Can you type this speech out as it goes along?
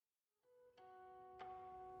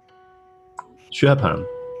Xuepan,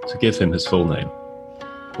 to give him his full name,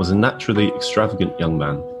 was a naturally extravagant young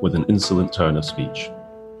man with an insolent turn of speech.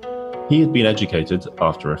 He had been educated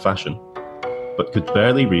after a fashion, but could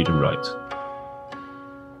barely read and write.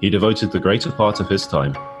 He devoted the greater part of his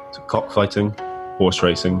time to cockfighting, horse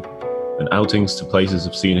racing, and outings to places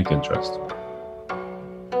of scenic interest.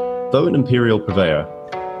 Though an imperial purveyor,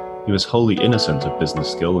 he was wholly innocent of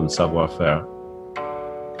business skill and savoir-faire.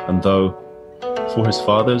 And though, for his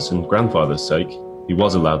father's and grandfather's sake, he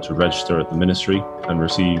was allowed to register at the ministry and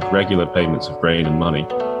receive regular payments of grain and money,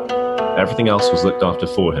 everything else was looked after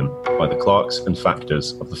for him by the clerks and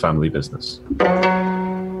factors of the family business.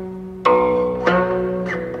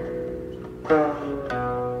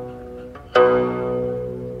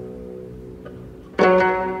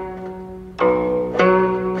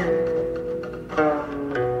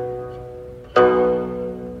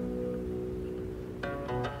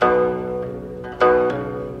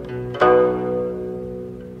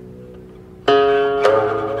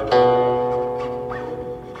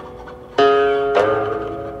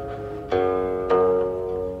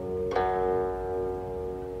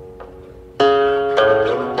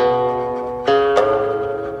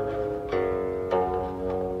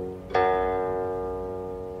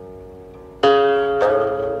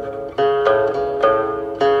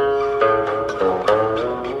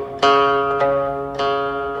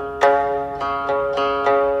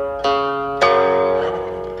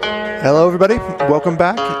 Hello, everybody. Welcome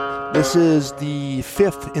back. This is the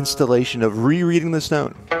fifth installation of Rereading the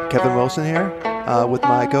Stone. Kevin Wilson here with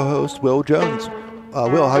my co-host, Will Jones.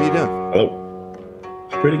 Will, how you doing? Hello.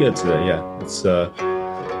 Pretty good today, yeah. It's the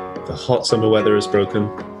hot summer weather is broken,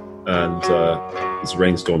 and there's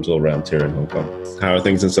rainstorms all around here in Hong Kong. How are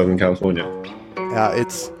things in Southern California?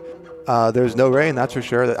 There's no rain, that's for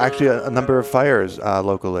sure. Actually, a number of fires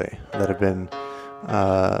locally that have been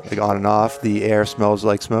like on and off. The air smells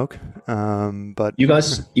like smoke. But you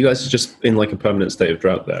guys are just in like a permanent state of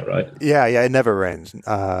drought there, right? Yeah, it never rains.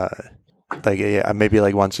 Maybe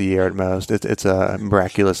like once a year at most. It's a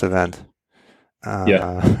miraculous event.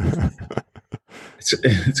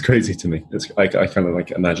 It's crazy to me. I kind of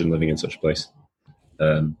like imagine living in such a place.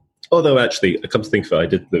 Although actually, come to think of it, I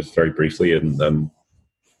did live very briefly in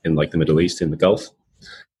like the Middle East, in the Gulf,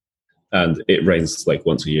 and it rains like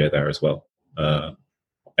once a year there as well.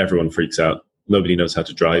 Everyone freaks out. Nobody knows how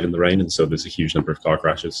to drive in the rain, and so there's a huge number of car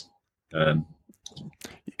crashes.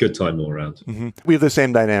 Good time all around. Mm-hmm. We have the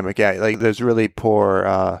same dynamic, yeah. Like there's really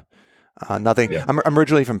poor nothing. Yeah. I'm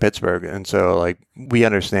originally from Pittsburgh, and so like we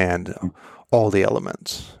understand all the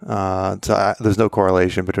elements. There's no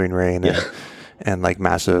correlation between rain and like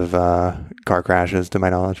massive car crashes, to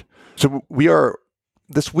my knowledge. So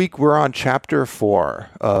this week we're on chapter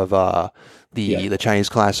 4 of the Chinese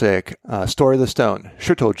classic Story of the Stone,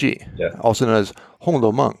 Shitouji, also known as Hong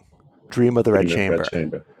Lu Meng, Dream of the Red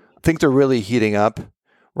Chamber. Things are really heating up.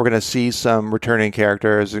 We're going to see some returning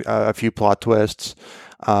characters, a few plot twists,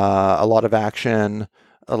 a lot of action,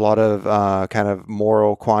 a lot of kind of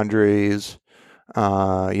moral quandaries,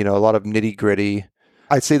 a lot of nitty gritty.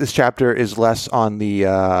 I'd say this chapter is less on the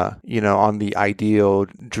on the ideal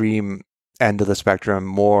dream end of the spectrum,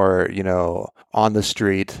 more on the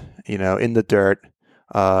street, in the dirt.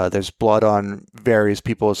 There's blood on various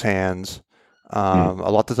people's hands.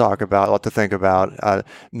 A lot to talk about, a lot to think about.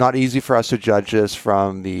 Not easy for us to judge this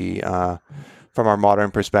from our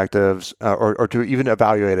modern perspectives, or to even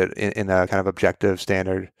evaluate it in a kind of objective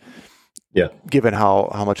standard. Yeah. Given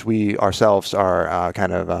how much we ourselves are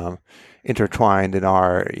kind of intertwined in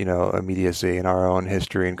our immediacy in our own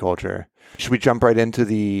history and culture. Should we jump right into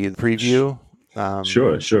the preview?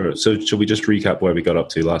 Sure. So should we just recap where we got up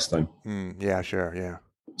to last time? Yeah, sure, yeah.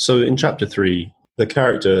 So in chapter 3, the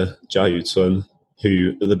character Jia Yucun,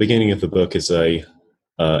 who at the beginning of the book is a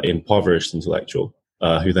impoverished intellectual,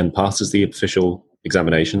 who then passes the official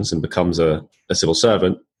examinations and becomes a civil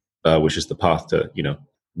servant, which is the path to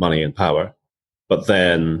money and power, but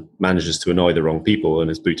then manages to annoy the wrong people and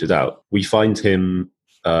is booted out. We find him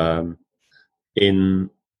in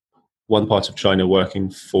one part of China working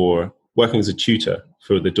as a tutor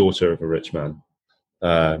for the daughter of a rich man.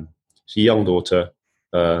 She's a young daughter.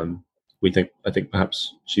 I think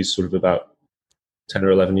perhaps she's sort of about 10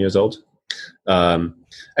 or 11 years old.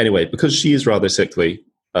 Anyway, because she is rather sickly,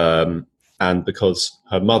 and because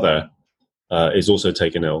her mother is also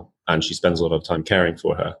taken ill, and she spends a lot of time caring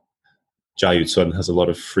for her, Jia Yucun has a lot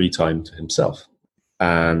of free time to himself,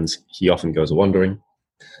 and he often goes a-wandering.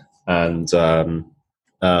 And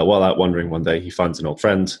while out wandering one day, he finds an old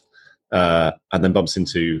friend, and then bumps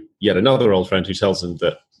into yet another old friend who tells him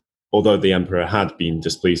that although the emperor had been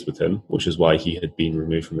displeased with him, which is why he had been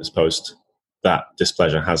removed from his post, that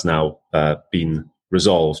displeasure has now been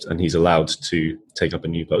resolved, and he's allowed to take up a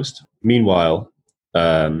new post. Meanwhile,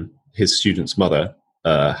 his student's mother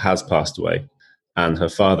has passed away, and her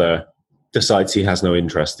father decides he has no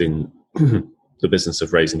interest in the business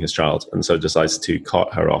of raising his child, and so decides to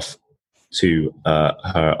cart her off to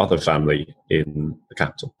her other family in the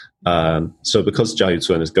capital. So because Jia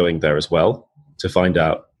Yuzun is going there as well to find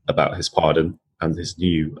out about his pardon and his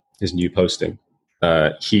new posting,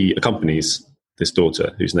 he accompanies this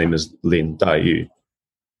daughter, whose name is Lin Daiyu,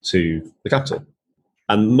 to the capital.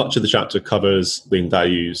 And much of the chapter covers Lin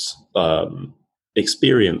Daiyu's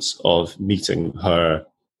experience of meeting her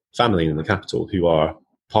family in the capital, who are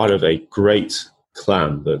part of a great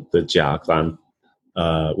clan, the Jia clan,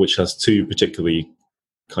 which has two particularly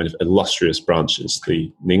kind of illustrious branches,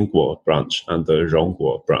 the Ningguo branch and the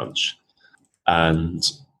Rongguo branch. And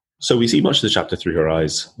so we see much of the chapter through her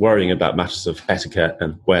eyes, worrying about matters of etiquette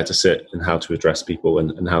and where to sit and how to address people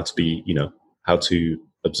and how to be, how to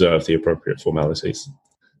observe the appropriate formalities.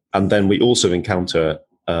 And then we also encounter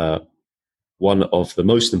one of the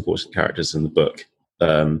most important characters in the book,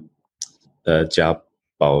 Jia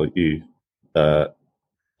Baoyu, a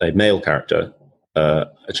male character,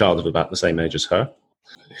 a child of about the same age as her,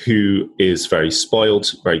 who is very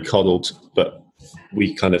spoiled, very coddled, but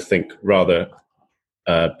we kind of think rather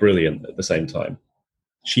brilliant at the same time.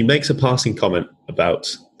 She makes a passing comment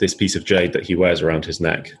about this piece of jade that he wears around his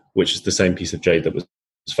neck, which is the same piece of jade that was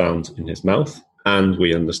found in his mouth, and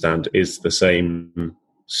we understand is the same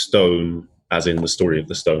stone as in the story of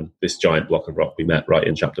the stone, this giant block of rock we met right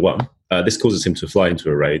in chapter 1. This causes him to fly into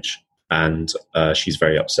a rage, and she's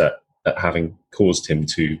very upset at having caused him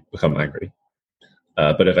to become angry.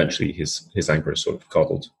 But eventually his anger is sort of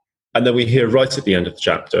coddled. And then we hear right at the end of the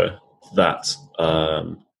chapter that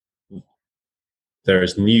there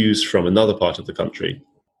is news from another part of the country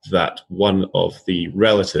that one of the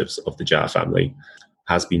relatives of the Jia family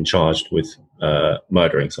has been charged with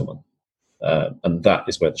murdering someone. And that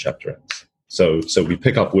is where the chapter ends. So we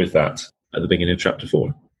pick up with that at the beginning of chapter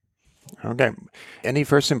 4. Okay. Any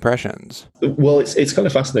first impressions? Well, it's kind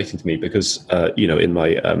of fascinating to me because, in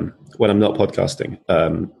my when I'm not podcasting,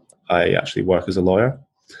 I actually work as a lawyer.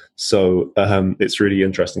 So it's really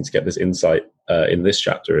interesting to get this insight in this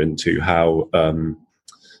chapter into how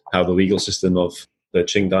the legal system of the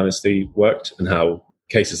Qing dynasty worked and how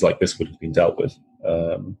cases like this would have been dealt with.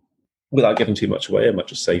 Without giving too much away, I might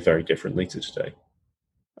just say very differently to today.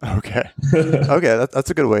 Okay. Okay, that's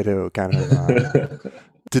a good way to kind of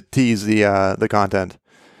to tease the content.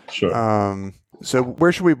 Sure. So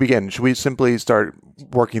where should we begin? Should we simply start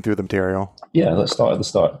working through the material? Yeah, let's start at the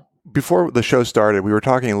start. Before the show started, we were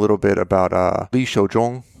talking a little bit about Li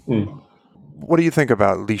Shouzhong. What do you think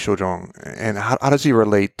about Li Shouzhong, and how does he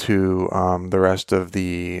relate to the rest of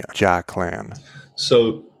the Jia clan?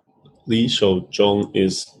 So Li Shouzhong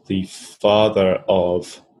is the father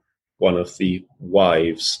of one of the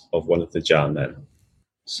wives of one of the Jia men.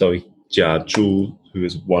 So Jia Zhu, who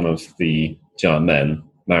is one of the Jia men,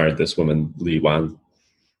 married this woman, Li Wan,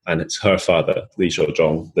 and it's her father, Li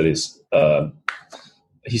Shouzhong, that is,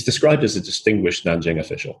 he's described as a distinguished Nanjing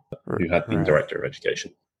official who had been director of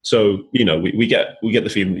education. So, we get the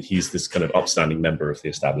feeling that he's this kind of upstanding member of the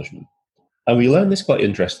establishment. And we learn this quite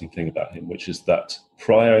interesting thing about him, which is that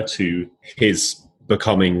prior to his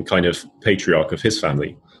becoming kind of patriarch of his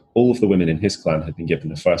family, all of the women in his clan had been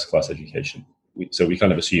given a first-class education. So we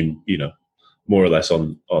kind of assume, more or less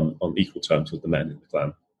on equal terms with the men in the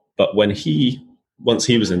clan. But once he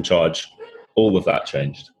was in charge, all of that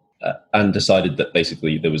changed and decided that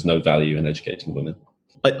basically there was no value in educating women.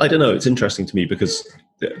 I don't know. It's interesting to me because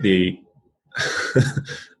the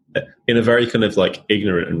in a very kind of like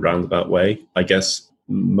ignorant and roundabout way, I guess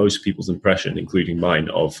most people's impression, including mine,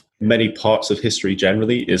 of many parts of history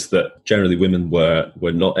generally is that generally women were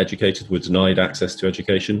not educated, were denied access to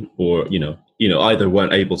education, or either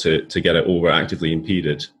weren't able to get it or were actively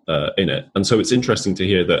impeded in it. And so it's interesting to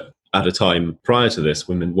hear that at a time prior to this,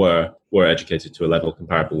 women were educated to a level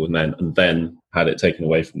comparable with men, and then had it taken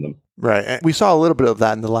away from them. Right. And we saw a little bit of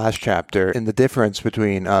that in the last chapter, in the difference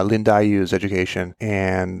between Lin Daiyu's education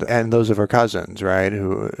and those of her cousins, right?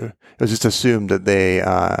 Who it was just assumed that they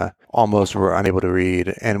almost were unable to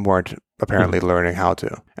read and weren't apparently learning how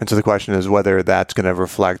to. And so the question is whether that's going to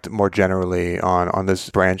reflect more generally on this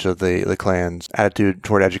branch of the clan's attitude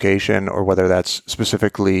toward education, or whether that's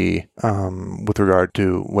specifically with regard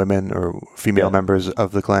to women or female members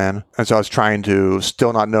of the clan. And so I was trying to,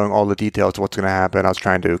 still not knowing all the details of what's going to happen, I was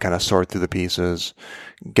trying to kind of sort through the pieces,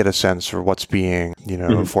 get a sense for what's being,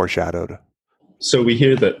 foreshadowed. So we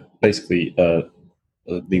hear that basically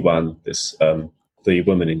Li Wan, this the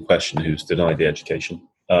woman in question who's denied the education.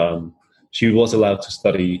 She was allowed to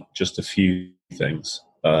study just a few things.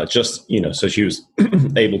 So she was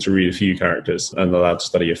able to read a few characters and allowed to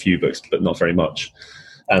study a few books, but not very much.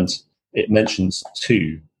 And it mentions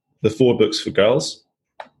the 4 books for girls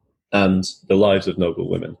and the lives of noble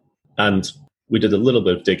women. And we did a little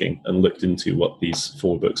bit of digging and looked into what these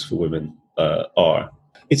 4 books for women are.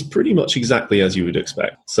 It's pretty much exactly as you would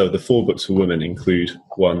expect. So the 4 books for women include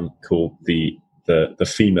one called the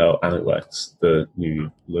Female Analects, the Nu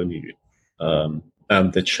Lonu.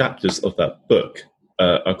 And the chapters of that book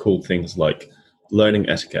are called things like learning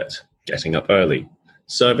etiquette, getting up early,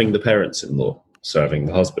 serving the parents-in-law, serving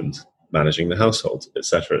the husband, managing the household,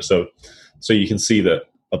 etc. So you can see that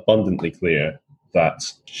abundantly clear that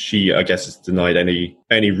she, I guess, is denied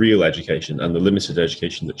any real education, and the limited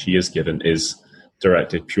education that she is given is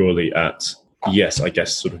directed purely at, yes, I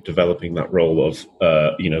guess, sort of developing that role of,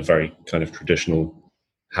 very kind of traditional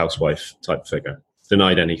housewife type figure,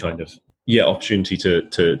 denied any kind of opportunity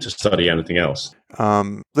to study anything else.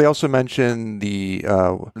 They also mention the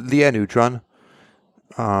Lian Yuzhuan,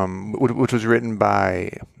 which was written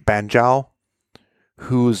by Ban Zhao,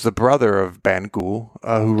 who's the brother of Ban Gu,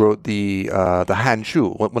 who wrote the Han Shu,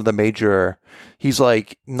 one of the major. He's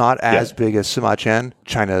like not as big as Sima Qian,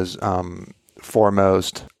 China's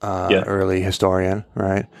foremost early historian,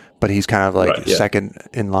 right? But he's kind of like second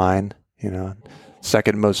in line,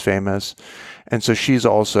 second most famous. And so she's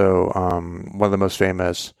also one of the most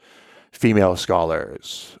famous female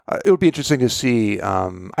scholars. It would be interesting to see.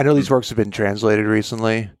 I know these works have been translated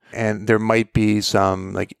recently, and there might be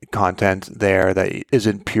some like content there that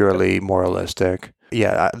isn't purely moralistic.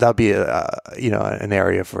 Yeah, that'd be an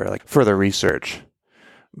area for like further research.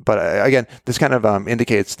 But again, this kind of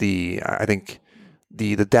indicates I think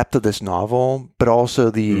the depth of this novel, but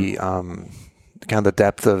also the kind of the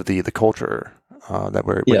depth of the culture that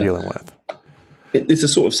we're dealing with. It's a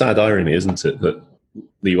sort of sad irony, isn't it, that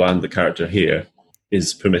Li Yuan, the character here,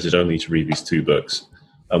 is permitted only to read these 2 books.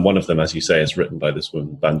 And one of them, as you say, is written by this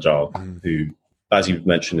woman, Ban Zhao, who, as you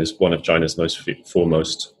mentioned, is one of China's most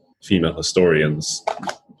foremost female historians,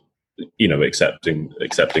 accepting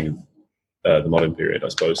the modern period, I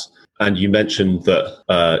suppose. And you mentioned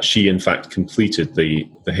that she, in fact, completed the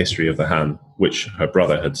history of the Han, which her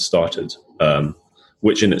brother had started,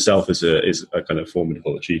 which in itself is a kind of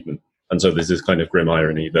formidable achievement. And so there's this kind of grim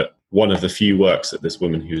irony that one of the few works that this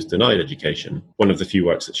woman who's denied education, one of the few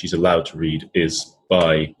works that she's allowed to read is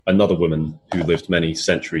by another woman who lived many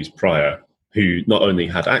centuries prior, who not only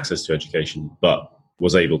had access to education, but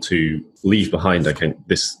was able to leave behind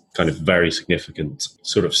this kind of very significant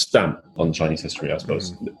sort of stamp on Chinese history, I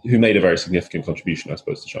suppose, who made a very significant contribution, I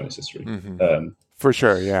suppose, to Chinese history. For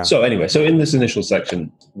sure, yeah. So anyway, in this initial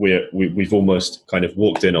section, we've almost kind of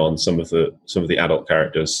walked in on some of the adult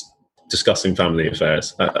characters discussing family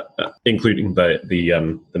affairs, including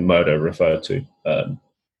the murder referred to,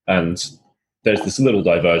 and there's this little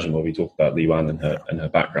diversion where we talk about Li Yuan and her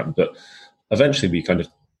background, but eventually we kind of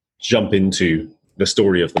jump into the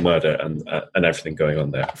story of the murder and everything going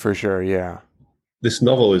on there. For sure, yeah. This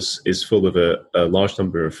novel is full of a large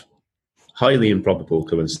number of highly improbable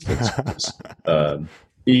coincidences,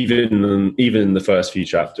 even in the first few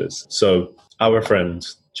chapters. So our friend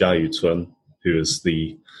Jia Yuzhuan, who is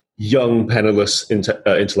the young, penniless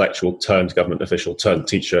intellectual turned government official, turned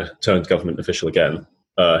teacher, turned government official again.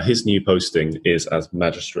 His new posting is as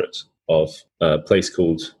magistrate of a place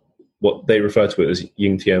called, what they refer to it as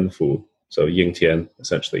Yingtianfu, so Yingtian,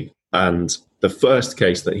 essentially. And the first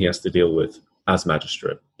case that he has to deal with as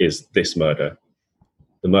magistrate is this murder,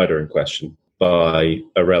 the murder in question, by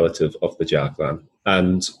a relative of the Jia clan.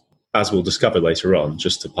 And as we'll discover later on,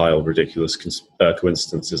 just to pile ridiculous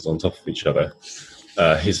coincidences on top of each other,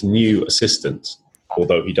 his new assistant,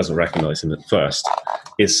 although he doesn't recognize him at first,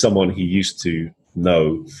 is someone he used to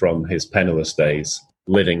know from his penniless days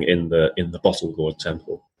living in the Bottle Gourd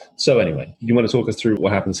Temple. So anyway, you want to talk us through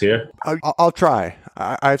what happens here? I'll try.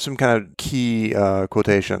 I have some kind of key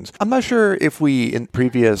quotations. I'm not sure if we, in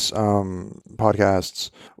previous podcasts,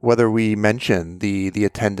 whether we mentioned the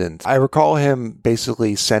attendant. I recall him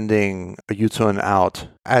basically sending Yuzhuan out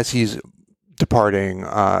as he's departing,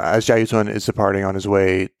 as Jia Yuzhuan is departing on his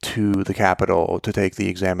way to the capital to take the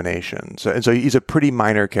examination. So he's a pretty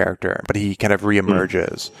minor character, but he kind of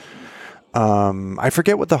reemerges. I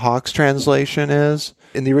forget what the Hawks translation is.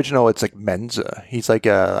 In the original, it's like Menza. He's like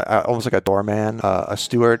almost like a doorman, a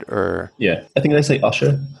steward, or I think they say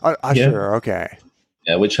usher. Usher, okay.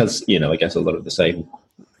 Yeah, which has I guess a lot of the same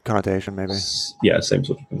connotation, maybe. Yeah, same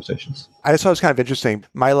sort of connotations. I just thought it was kind of interesting.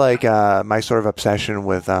 My my sort of obsession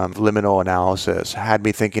with liminal analysis had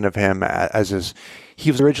me thinking of him as this.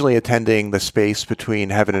 He was originally attending the space between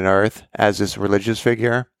heaven and earth as this religious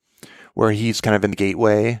figure, where he's kind of in the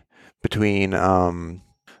gateway between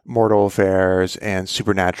mortal affairs and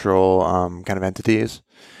supernatural kind of entities.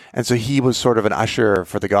 And so he was sort of an usher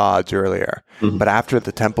for the gods earlier. Mm-hmm. But after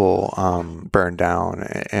the temple burned down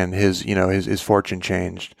and his fortune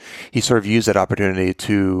changed, he sort of used that opportunity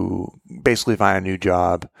to basically find a new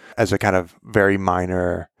job as a kind of very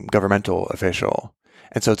minor governmental official.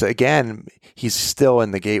 And so again, he's still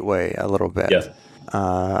in the gateway a little bit. Yeah.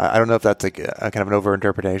 I don't know if that's a kind of an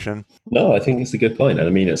overinterpretation. No, I think it's a good point. And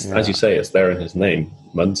I mean, it's as you say, it's there in his name.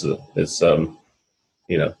 Munzer is, it's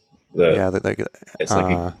like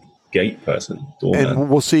a gate person. Doorman. And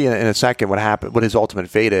we'll see in a second what happened. What his ultimate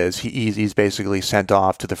fate is. He's basically sent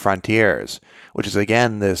off to the frontiers, which is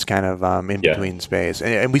again this kind of in between space.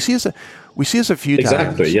 And we see this a few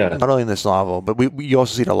times. Yeah. Not only in this novel, but we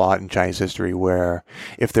also see it a lot in Chinese history, where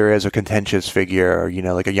if there is a contentious figure,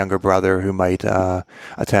 like a younger brother who might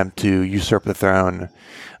attempt to usurp the throne,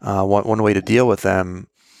 one way to deal with them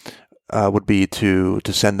would be to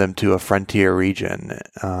send them to a frontier region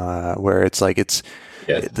where it's like the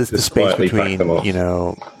space between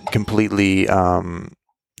completely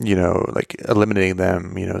like eliminating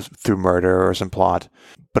them through murder or some plot,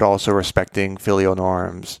 but also respecting filial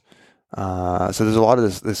norms. So there's a lot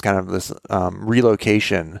of this kind of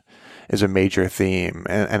relocation is a major theme,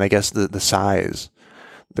 and I guess the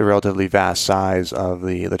relatively vast size of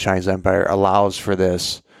the Chinese Empire allows for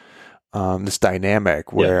this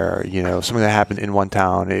dynamic where something that happened in one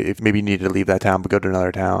town, if maybe you need to leave that town but go to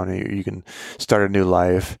another town, you can start a new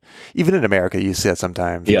life. Even in America, you see that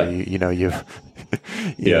sometimes.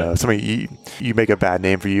 Somebody you make a bad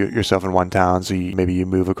name for yourself in one town, so maybe you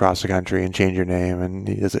move across the country and change your name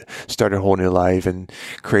and start a whole new life and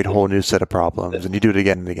create a whole new set of problems, and you do it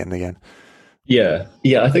again and again and again. Yeah,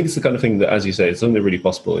 I think it's the kind of thing that, as you say, it's only really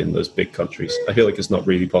possible in those big countries. I feel like it's not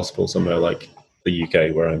really possible somewhere like the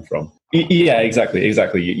UK, where I'm from. Yeah, exactly.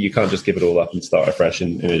 You can't just give it all up and start afresh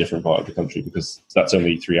in a different part of the country, because that's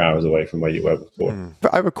only 3 hours away from where you were before.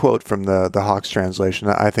 I have a quote from the Hawks translation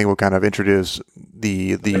that I think will kind of introduce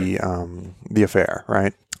the affair,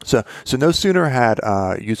 right? So no sooner had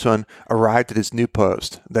Yusun arrived at his new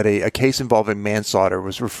post that a case involving manslaughter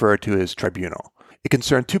was referred to his tribunal. It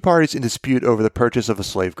concerned two parties in dispute over the purchase of a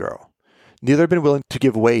slave girl. Neither had been willing to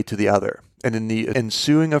give way to the other, and in the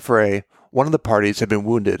ensuing affray, one of the parties had been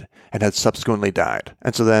wounded and had subsequently died.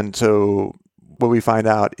 And so what we find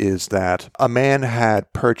out is that a man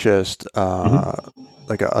had purchased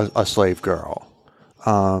like a slave girl.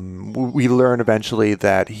 We learn eventually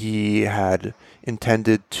that he had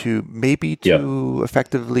intended to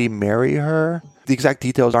effectively marry her. The exact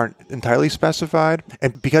details aren't entirely specified.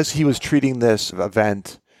 And because he was treating this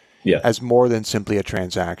event as more than simply a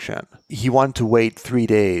transaction, he wanted to wait 3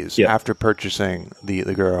 days after purchasing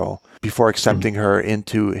the girl before accepting her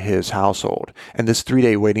into his household. And this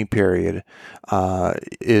 3-day waiting period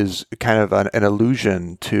is kind of an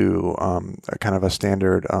allusion to a kind of a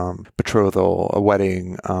standard betrothal, a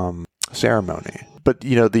wedding ceremony. But,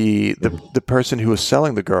 the person who was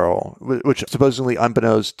selling the girl, which supposedly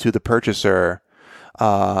unbeknownst to the purchaser,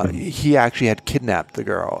 he actually had kidnapped the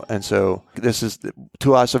girl. And so this is,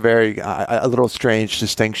 to us, a little strange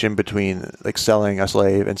distinction between like selling a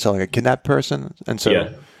slave and selling a kidnapped person. And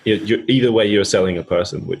so either way, you're selling a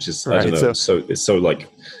person, which is, right, I don't know, so it's so like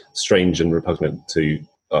strange and repugnant to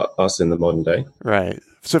us in the modern day. Right.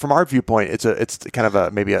 So from our viewpoint, it's kind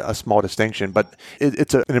of maybe a small distinction, but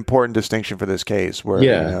it's an important distinction for this case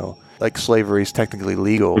where, like slavery is technically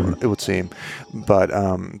legal, it would seem,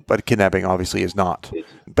 but kidnapping obviously is not.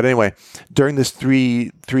 But anyway, during this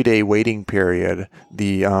 3-day waiting period,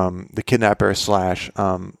 the kidnapper /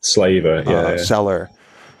 slaver, seller,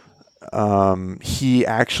 he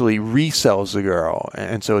actually resells the girl,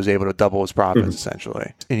 and so is able to double his profits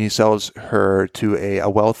essentially. And he sells her to a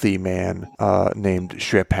wealthy man named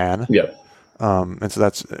Xue Pan. Yeah. And so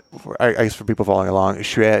that's, I guess, for people following along,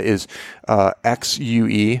 Xue is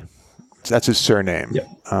Xue. That's his surname,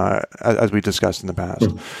 as we discussed in the past.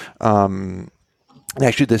 And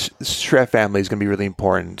actually, this Xue family is going to be really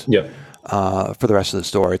important for the rest of the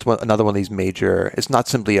story. It's another one of these major. It's not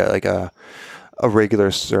simply a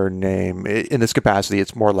regular surname. In this capacity,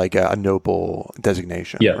 it's more like a noble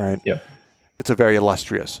designation, right? Yeah. It's a very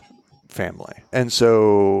illustrious family. And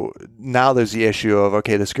so now there's the issue of,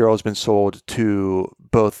 okay, this girl has been sold to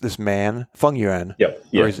both this man, Feng Yuan,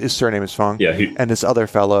 or his surname is Feng, and this other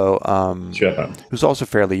fellow, who's also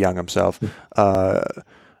fairly young himself,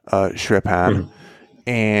 Shripan.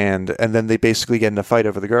 And then they basically get in a fight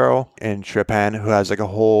over the girl, and Shripan, who has like a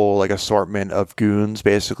whole like assortment of goons,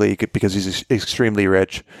 basically because he's extremely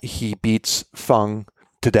rich, he beats Feng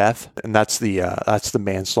to death, and that's the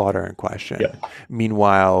manslaughter in question. Yeah.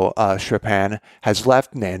 Meanwhile, Shripan has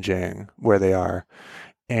left Nanjing, where they are,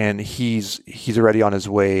 and he's already on his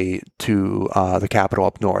way to the capital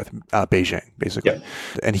up north, Beijing, basically. Yeah.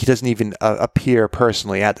 And he doesn't even appear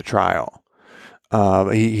personally at the trial.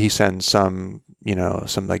 He sends some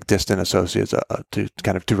like distant associates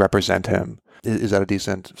to represent him. Is that a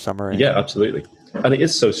decent summary? Yeah, absolutely. And it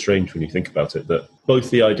is so strange when you think about it that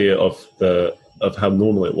both the idea of how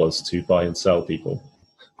normal it was to buy and sell people,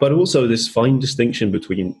 but also this fine distinction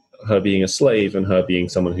between her being a slave and her being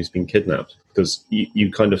someone who's been kidnapped. Because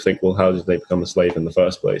you kind of think, well, how did they become a slave in the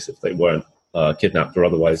first place if they weren't kidnapped or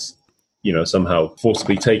otherwise, somehow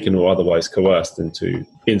forcibly taken or otherwise coerced into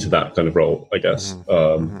that kind of role, I guess,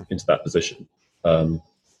 into that position.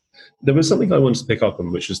 There was something I wanted to pick up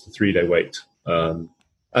on, which is the 3-day wait.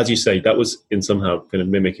 As you say, that was in somehow kind of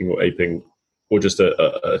mimicking or aping, or just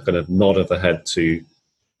a kind of nod of the head to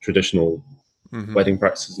traditional wedding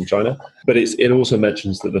practices in China. But it also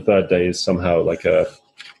mentions that the 3rd day is somehow like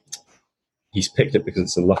he's picked it because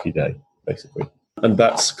it's a lucky day, basically. And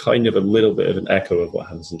that's kind of a little bit of an echo of what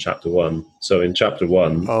happens in chapter 1. So in chapter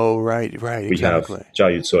 1, we have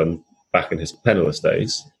Jia Yuzun back in his penniless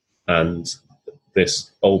days, and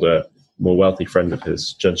this older, more wealthy friend of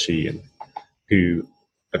his, Zhen Xiyin, who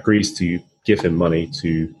agrees to give him money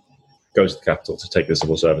to go to the capital to take the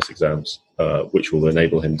civil service exams, which will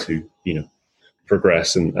enable him to,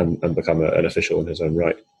 progress and become an official in his own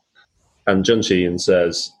right. And Zhen Xiyin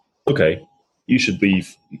says, okay, you should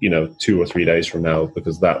leave, 2 or 3 days from now,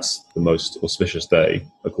 because that's the most auspicious day,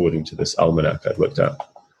 according to this almanac I've looked at.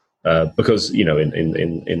 Because,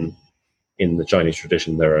 in the Chinese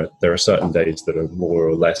tradition, there are certain days that are more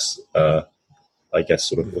or less, I guess,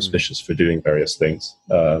 sort of auspicious for doing various things.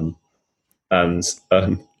 And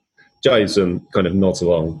Jia Yuzun kind of nods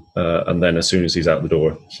along, and then as soon as he's out the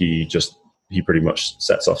door, he pretty much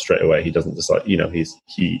sets off straight away. He doesn't decide,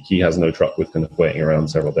 he has no truck with kind of waiting around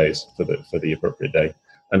several days for the appropriate day.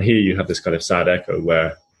 And here you have this kind of sad echo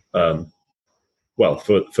where, for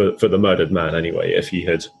the murdered man anyway, if he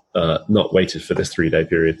had not waited for this 3-day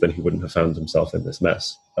period, then he wouldn't have found himself in this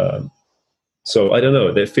mess. So I don't know.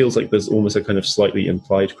 It feels like there's almost a kind of slightly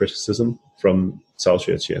implied criticism from Cao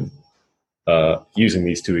Xueqian using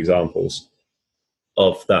these 2 examples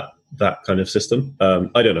of that kind of system.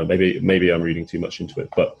 I don't know. Maybe I'm reading too much into it,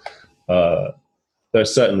 but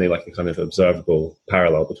there's certainly like a kind of observable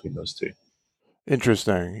parallel between those 2.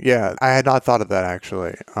 Interesting. Yeah, I had not thought of that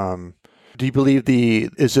actually. Do you believe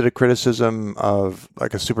is it a criticism of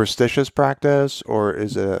like a superstitious practice, or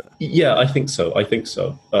is it? Yeah, I think so.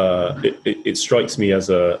 It strikes me as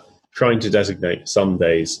trying to designate some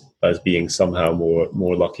days as being somehow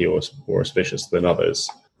more lucky or auspicious than others.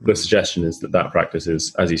 The suggestion is that practice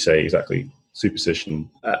is, as you say, exactly superstition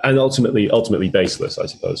and ultimately baseless, I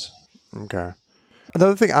suppose. Okay.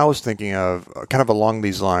 Another thing I was thinking of, kind of along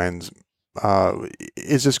these lines,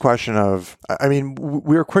 is this question of, I mean,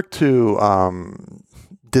 we're quick to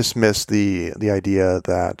dismiss the idea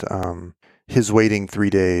that his waiting 3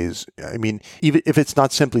 days, I mean, even if it's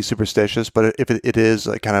not simply superstitious, but if it is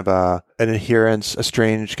like kind of a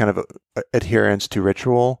strange kind of adherence to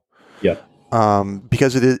ritual. Yeah.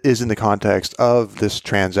 Because it is in the context of this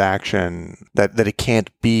transaction that it can't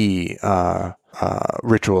be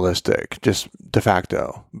ritualistic, just de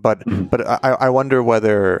facto. But I wonder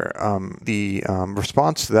whether the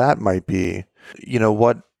response to that might be,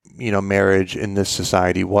 what marriage in this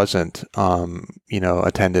society wasn't,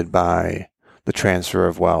 attended by the transfer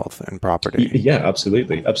of wealth and property. Yeah,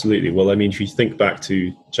 absolutely. Well, I mean, if you think back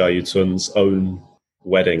to Jia Yuzun's own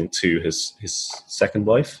wedding to his second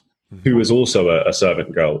wife, who was also a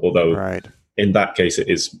servant girl, although in that case it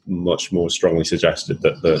is much more strongly suggested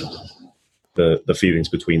that the feelings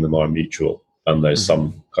between them are mutual and there's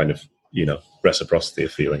some kind of reciprocity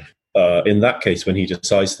of feeling. In that case, when he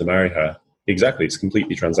decides to marry her, exactly, it's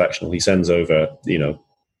completely transactional. He sends over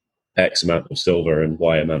X amount of silver and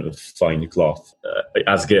Y amount of fine cloth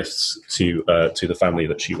as gifts to the family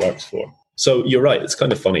that she works for. So you're right. It's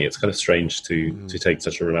kind of funny. It's kind of strange to take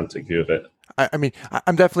such a romantic view of it. I mean,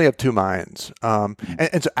 I'm definitely of 2 minds.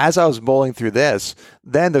 And so as I was mulling through this,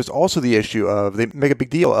 then there's also the issue of, they make a big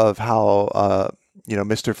deal of how,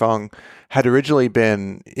 Mr. Feng had originally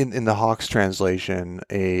been, in the Hawkes translation,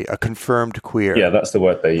 a confirmed queer. Yeah, that's the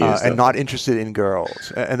word they use. And not interested in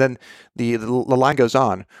girls. And then the line goes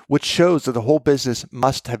on, which shows that the whole business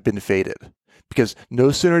must have been fated. because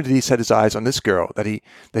no sooner did he set his eyes on this girl that he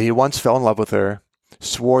once fell in love with her,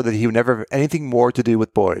 swore that he would never have anything more to do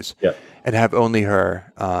with boys, and have only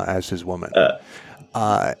her as his woman.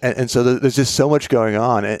 And so there's just so much going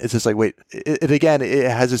on. It's just like, wait, it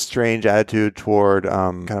has a strange attitude toward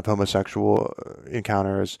kind of homosexual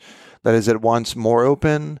encounters that is at once more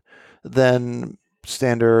open than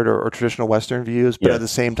standard or traditional Western views, but at the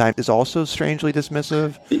same time is also strangely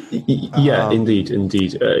dismissive. Indeed.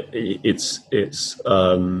 It's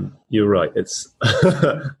you're right. It's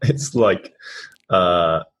it's like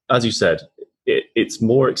as you said, it's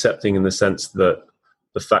more accepting in the sense that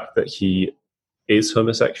the fact that he is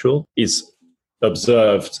homosexual is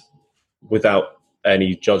observed without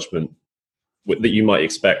any judgment that you might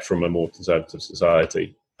expect from a more conservative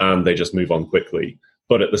society, and they just move on quickly.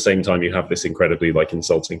 But at the same time, you have this incredibly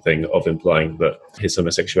insulting thing of implying that his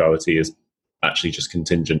homosexuality is actually just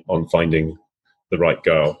contingent on finding the right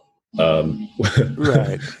girl.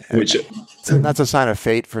 Right. Which and that's a sign of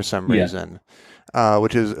fate for some reason.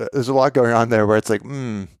 Which is, there's a lot going on there where it's like,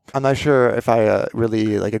 I'm not sure if I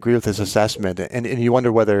really agree with this assessment, and you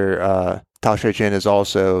wonder whether Tao Shui-jin is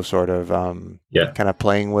also sort of kind of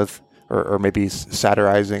playing with or maybe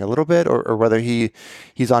satirizing a little bit, or whether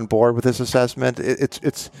he's on board with this assessment.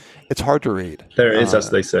 It's hard to read. There is, as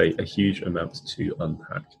they say, a huge amount to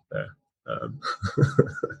unpack there.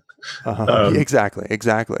 Exactly.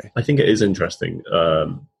 I think it is interesting,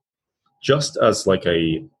 just as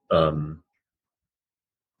a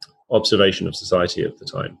observation of society at the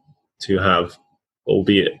time, to have,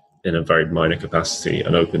 albeit in a very minor capacity,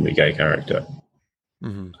 an openly gay character.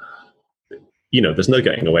 Mm-hmm. There's no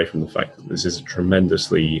getting away from the fact that this is a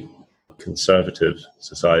tremendously conservative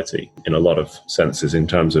society in a lot of senses, in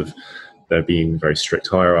terms of there being very strict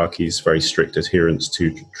hierarchies, very strict adherence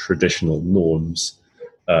to traditional norms,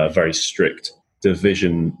 very strict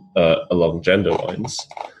division along gender lines.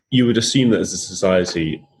 You would assume that as a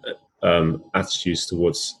society, attitudes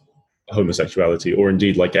towards homosexuality, or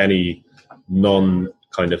indeed any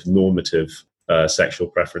non-kind of normative sexual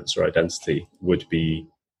preference or identity, would be,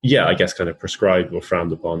 I guess, kind of prescribed or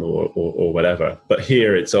frowned upon or whatever. But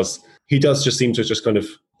here he does just seem to just kind of,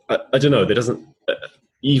 I don't know, there doesn't,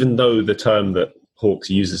 even though the term that Hawkes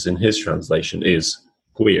uses in his translation is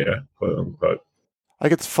queer, quote unquote.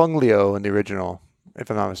 It's Feng Liu in the original, if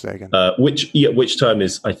I'm not mistaken. Which term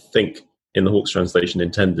is, I think, in the Hawkes translation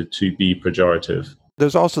intended to be pejorative.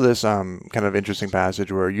 There's also this kind of interesting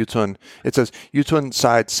passage where it says, Yutun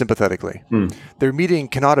sighed sympathetically. Their meeting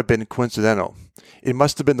cannot have been coincidental. It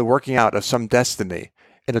must have been the working out of some destiny,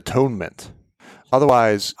 an atonement.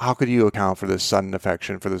 Otherwise, how could you account for this sudden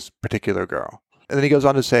affection for this particular girl? And then he goes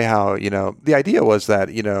on to say how, the idea was that,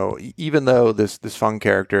 even though this Feng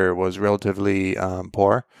character was relatively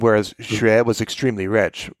poor, whereas Xue was extremely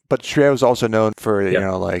rich, but Xue was also known for,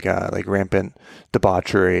 rampant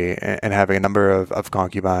debauchery and having a number of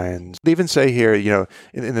concubines. They even say here,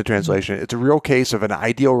 in the translation, it's a real case of an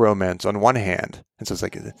ideal romance on one hand. And so it's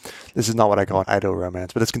this is not what I call an ideal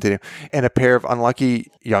romance, but let's continue. And a pair of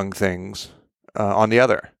unlucky young things on the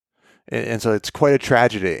other. And so it's quite a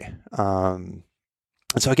tragedy.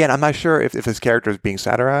 And so again, I'm not sure if this character is being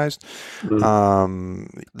satirized.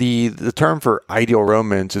 The term for ideal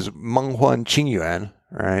romance is Menghuan Qingyuan,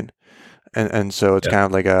 right? And so it's kind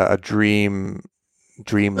of like a dream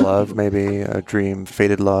love, maybe a dream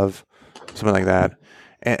fated love, something like that.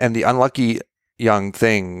 And the unlucky young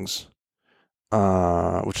things,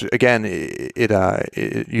 which again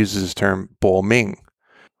it uses this term Bo Ming.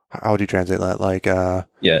 How would you translate that?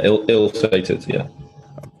 Ill-fated,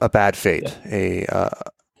 a bad fate,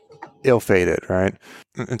 ill-fated, right?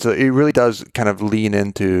 And so it really does kind of lean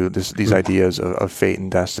into these ideas of fate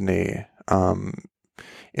and destiny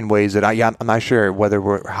in ways that I'm not sure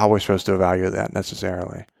how we're supposed to evaluate that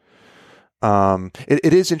necessarily.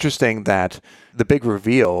 It is interesting that the big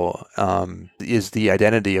reveal is the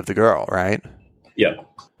identity of the girl, right? Yeah.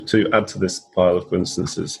 To add to this pile of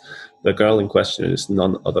coincidences, the girl in question is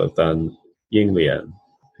none other than Ying Lian,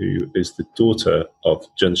 who is the daughter of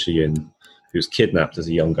Zheng Shiyin, who's kidnapped as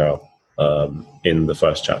a young girl in the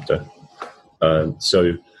first chapter.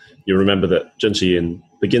 So you remember that Zheng Shiyin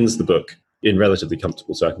begins the book in relatively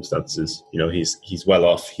comfortable circumstances. He's well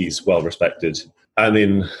off, he's well respected, and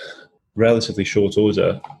in relatively short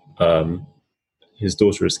order, his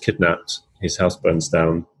daughter is kidnapped, his house burns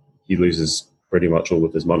down, he loses pretty much all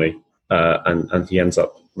of his money, and he ends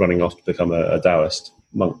up running off to become a Taoist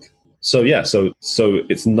monk. So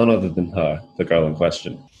it's none other than her, the girl in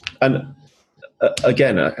question. And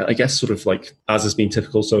again, I guess sort of as has been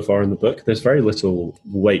typical so far in the book, there's very little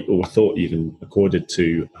weight or thought even accorded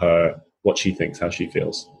to her, what she thinks, how she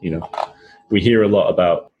feels. we hear a lot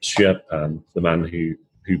about Xue Pan, the man who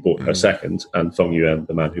bought her second, and Feng Yuan,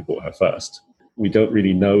 the man who bought her first. We don't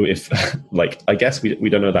really know if, like, I guess we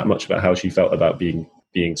don't know that much about how she felt about being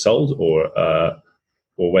sold, or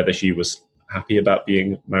whether she was happy about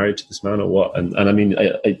being married to this man or what. And I mean,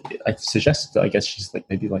 I suggest that I guess she's like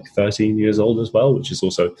maybe like 13 years old as well, which is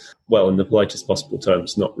also, well, in the politest possible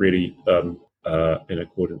terms, not really in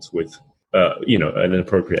accordance with an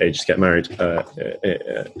appropriate age to get married.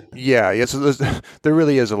 Yeah. So there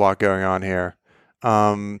really is a lot going on here.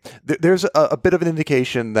 There's a bit of an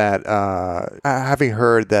indication that having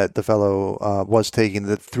heard that the fellow was taking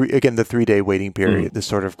the 3-day waiting period, this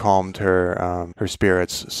sort of calmed her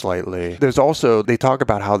spirits slightly. There's also, they talk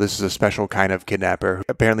about how this is a special kind of kidnapper.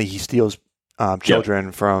 Apparently he steals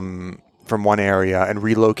children from one area and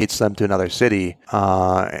relocates them to another city,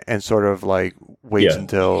 and sort of like waits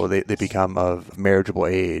until they become of marriageable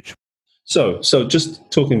age. So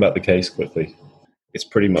just talking about the case quickly, it's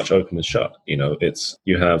pretty much open and shut.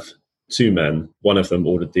 You have two men, one of them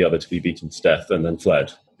ordered the other to be beaten to death and then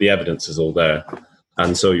fled. The evidence is all there.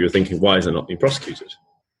 And so you're thinking, why is it not being prosecuted?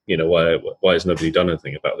 Why has nobody done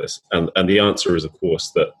anything about this? And the answer is, of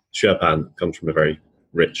course, that Xue Pan comes from a very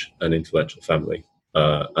rich and influential family.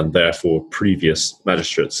 And therefore, previous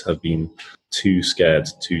magistrates have been too scared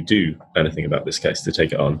to do anything about this case, to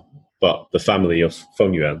take it on. But the family of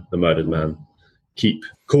Feng Yuan, the murdered man, keep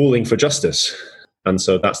calling for justice. And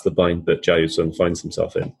so that's the bind that Jia Yuzun finds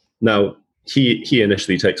himself in. Now, he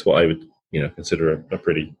initially takes what I would consider a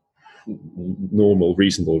pretty normal,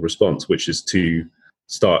 reasonable response, which is to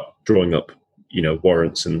start drawing up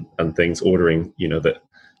warrants and things, ordering that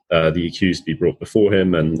the accused be brought before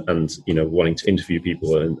him, and wanting to interview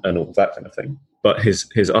people and all that kind of thing. But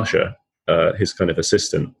his usher, his kind of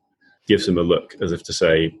assistant, gives him a look as if to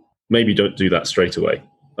say, maybe don't do that straight away.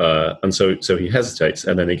 And so he hesitates,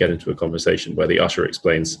 and then they get into a conversation where the usher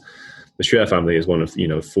explains the Xue family is one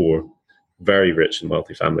of 4 very rich and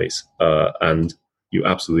wealthy families, and you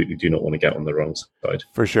absolutely do not want to get on the wrong side.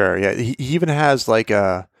 For sure, yeah. He even has like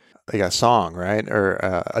a song, right, or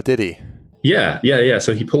a ditty. Yeah.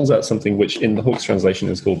 So he pulls out something which in the Hawkes translation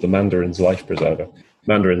is called the Mandarin's Life Preserver.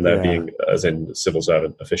 Mandarin there being as in civil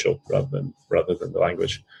servant, official, rather than the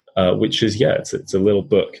language, which is it's a little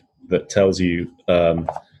book that tells you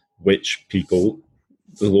which people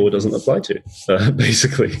the law doesn't apply to,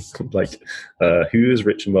 basically, like who is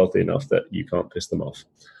rich and wealthy enough that you can't piss them off.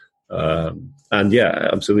 And yeah,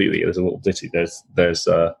 absolutely, there's a little ditty. There's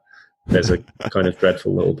a kind of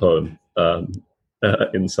dreadful little poem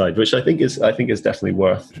inside, which I think is definitely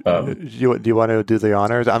worth. Do you want to do the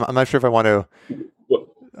honors? I'm not sure if I want to.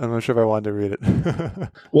 I'm not sure if I wanted to read it.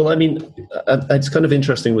 Well, I mean, it's kind of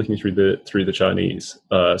interesting looking through the Chinese.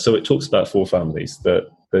 So it talks about 4 families: the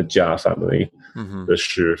Jia family, the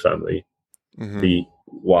Shi family, the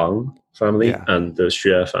Wang family, and the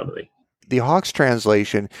Xue family. The Hawkes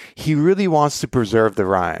translation, he really wants to preserve the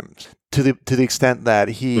rhymes to the extent that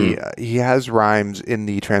he has rhymes in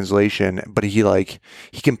the translation, but he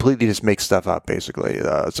completely just makes stuff up. Basically,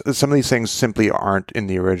 some of these things simply aren't in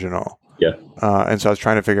the original. Yeah. And so I was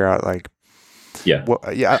trying to figure out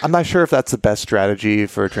I'm not sure if that's the best strategy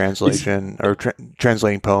for translation or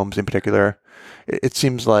translating poems in particular. It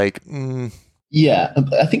seems like. Yeah,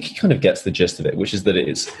 I think he kind of gets the gist of it, which is that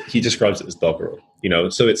he describes it as doggerel,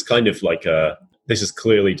 so it's kind of like this is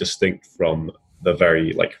clearly distinct from the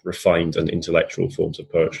very refined and intellectual forms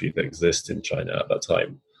of poetry that exist in China at that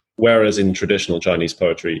time. Whereas in traditional Chinese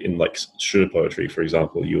poetry, in Shi poetry, for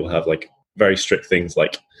example, you will have very strict things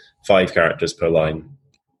like 5 characters per line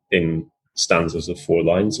in stanzas of 4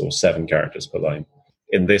 lines, or 7 characters per line.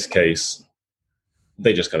 In this case,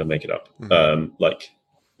 they just kind of make it up.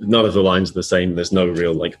 None of the lines are the same. There's no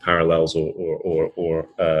real parallels or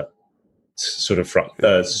sort of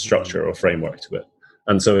structure or framework to it.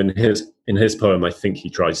 And so in his poem, I think he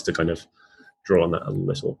tries to kind of draw on that a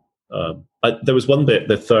little. There was one bit,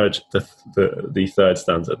 the third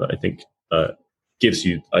stanza, that I think gives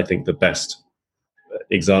you, I think, the best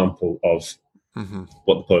example of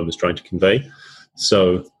what the poem is trying to convey.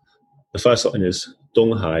 So the first line is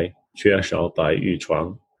Donghai Jue Shao Bai Yu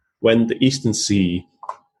Chuang. When the Eastern Sea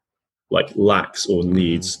lacks or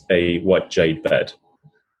needs a white jade bed,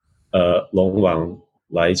 Long Wang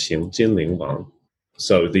Lai Qing Jinling Wang.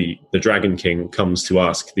 So the Dragon King comes to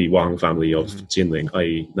ask the Wang family of Jinling,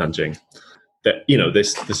 i.e. Nanjing, that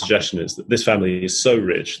the suggestion is that this family is so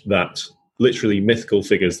rich that literally mythical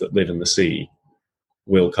figures that live in the sea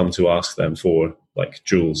will come to ask them for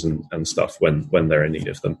jewels and stuff when they're in need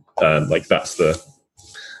of them.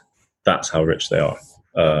 That's how rich they are.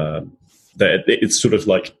 It's sort of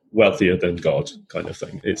wealthier than God kind of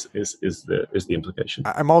thing is the implication.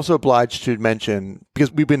 I'm also obliged to mention,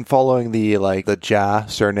 because we've been following the Jia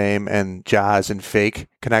surname and Jia as in fake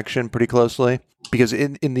connection pretty closely, because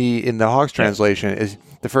in the Hawks translation is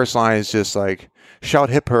the first line is just like shout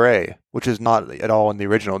hip hooray, which is not at all in the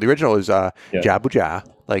original. The original is Jia bu Jia,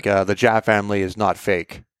 like the Jia family is not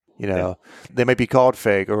fake. They might be called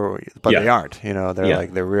fake, but they aren't. They're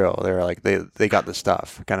like they're real. They're like they got the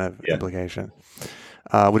stuff kind of implication,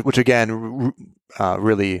 which again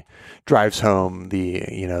really drives home the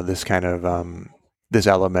this kind of this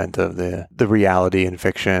element of the reality and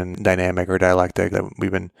fiction dynamic or dialectic that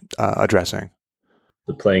we've been addressing.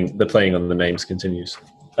 The playing on the names continues.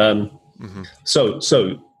 So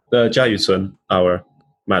Jia Yucun, our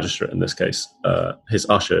magistrate in this case, his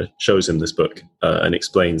usher shows him this book and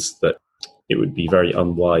explains that it would be very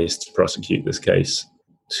unwise to prosecute this case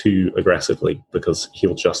too aggressively because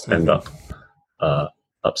he'll just end up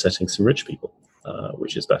upsetting some rich people,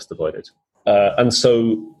 which is best avoided. And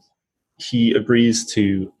so he agrees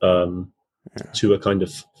to a kind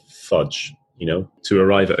of fudge, to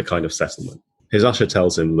arrive at a kind of settlement. His usher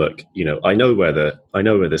tells him, "Look, I know where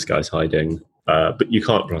this guy's hiding, but you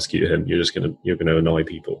can't prosecute him. You're gonna annoy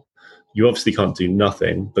people. You obviously can't do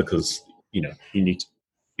nothing because you need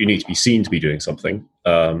to be seen to be doing something.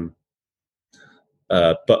 But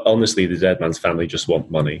honestly, the dead man's family just want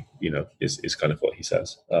money. Is kind of what he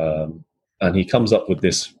says. And he comes up with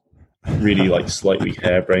this really slightly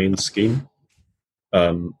harebrained scheme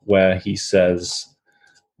where he says,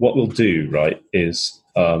 what we'll do, right, is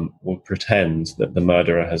we'll pretend that the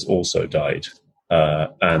murderer has also died,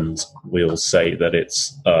 and we'll say that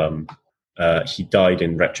it's he died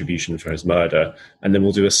in retribution for his murder, and then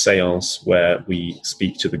we'll do a seance where we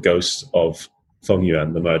speak to the ghost of Feng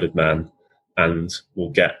Yuan, the murdered man, and we'll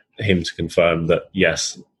get him to confirm that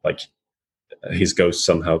yes, his ghost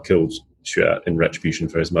somehow killed Xue in retribution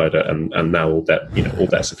for his murder, and now all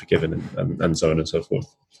debts are forgiven, and so on and so forth."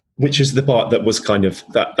 Which is the part that was kind of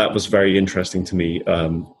that was very interesting to me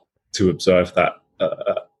to observe that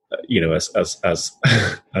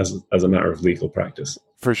as a matter of legal practice.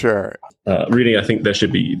 For sure. Really, I think there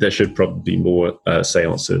should probably be more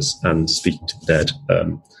seances and speaking to the dead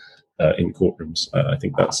in courtrooms. I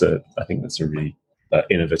think that's a really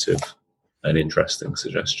innovative and interesting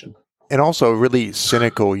suggestion. And also really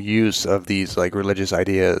cynical use of these religious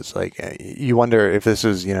ideas. You wonder if this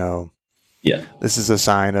is this is a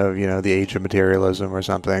sign of the age of materialism or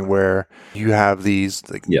something, where you have these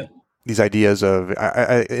these ideas of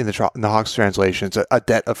in the Hawks translation, it's a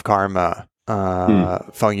debt of karma.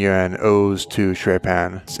 Feng Yuan owes to Xue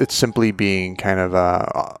Pan. It's simply being kind of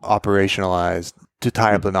operationalized to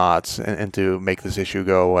tie up the knots and to make this issue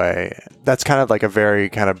go away. That's kind of a very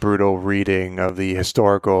kind of brutal reading of the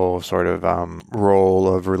historical sort of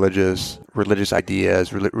role of religious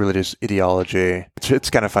ideas, religious ideology.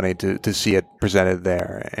 It's kind of funny to see it presented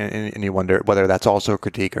there, and you wonder whether that's also a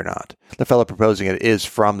critique or not. The fellow proposing it is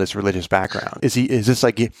from this religious background. Is this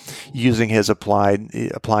using his applying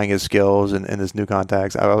his skills in this new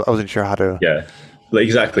context? I wasn't sure how to. Yeah,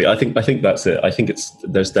 exactly. I think that's it. I think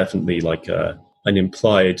there's definitely an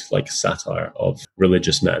implied satire of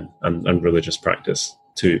religious men and religious practice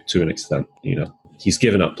to an extent. He's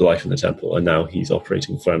given up life in the temple and now he's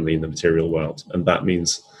operating firmly in the material world, and that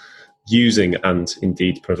means using and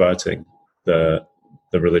indeed perverting the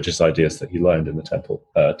religious ideas that he learned in the temple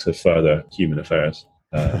to further human affairs.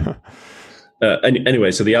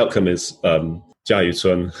 Anyway, so the outcome is Jia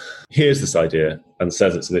Yucun hears this idea and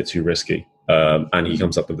says it's a bit too risky, and he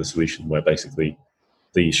comes up with a solution where basically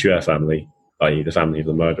the Xue family, i.e. the family of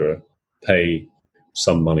the murderer, pay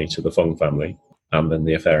some money to the Feng family, and then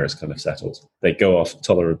the affair is kind of settled. They go off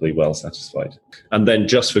tolerably well satisfied. And then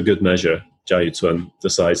just for good measure, Jia Yucun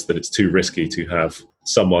decides that it's too risky to have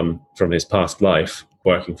someone from his past life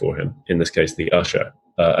working for him, in this case the usher.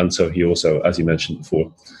 And so he also, as you mentioned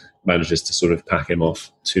before, manages to sort of pack him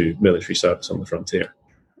off to military service on the frontier.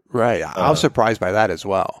 Right. I was surprised by that as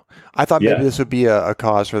well. I thought maybe this would be a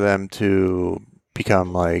cause for them to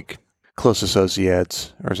become close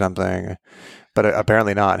associates or something, but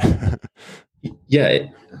apparently not. Yeah,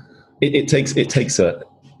 it takes a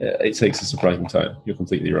surprising turn. You're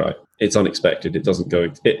completely right. It's unexpected. It doesn't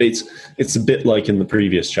go. It's a bit like in the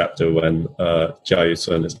previous chapter when Jia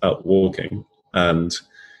Yucun is out walking and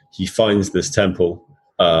he finds this temple,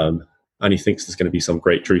 and he thinks there's going to be some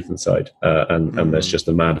great truth inside, and there's just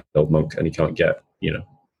a mad old monk, and he can't get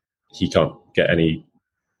any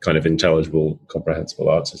kind of intelligible,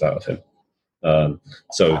 comprehensible answers out of him.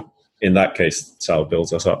 So in that case, Cao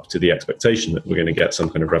builds us up to the expectation that we're going to get some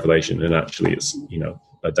kind of revelation, and actually it's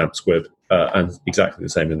a damp squib. And exactly the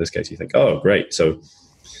same in this case. You think, oh, great. So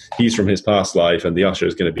he's from his past life, and the usher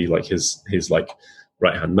is going to be like his like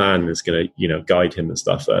right-hand man, is going to, guide him and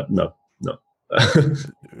stuff. No.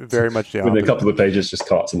 Very much the opposite. Within a couple of pages, just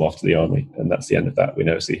carts him off to the army, and that's the end of that. We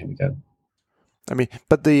never see him again. I mean,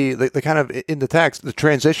 but the kind of, in the text, the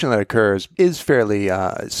transition that occurs is fairly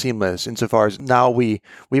seamless insofar as now we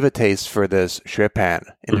have a taste for this Xue Pan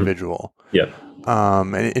individual. Mm-hmm. Yeah.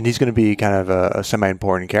 And he's going to be kind of a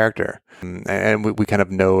semi-important character. And we kind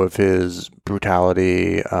of know of his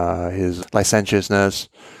brutality, his licentiousness.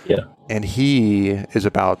 Yeah. And he is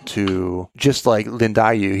about to, just like Lin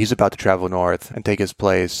Daiyu, he's about to travel north and take his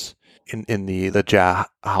place in the Jia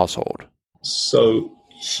household. So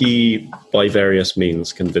he, by various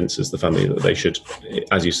means, convinces the family that they should,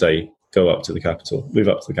 as you say, move up to the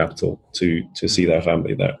capital to see their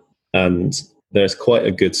family there. And there's quite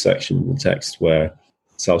a good section in the text where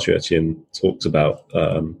Cao Xueqin talks about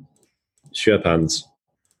Xue Pan's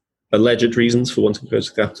alleged reasons for wanting to go to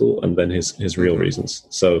the capital, and then his real reasons.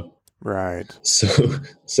 So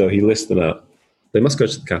he lists them out. They must go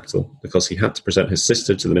to the capital because he had to present his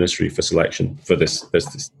sister to the ministry for selection for this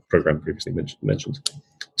program previously mentioned.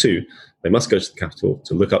 2, they must go to the capital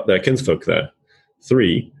to look up their kinsfolk there.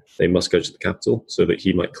 3, they must go to the capital so that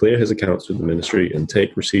he might clear his accounts with the ministry and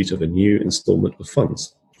take receipt of a new installment of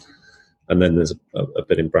funds. And then there's a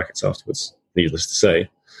bit in brackets afterwards. Needless to say,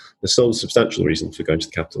 the sole substantial reason for going to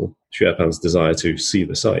the capital, Xue Pan's desire to see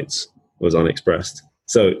the sights, was unexpressed.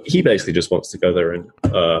 So he basically just wants to go there and,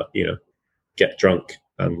 get drunk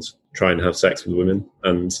and try and have sex with women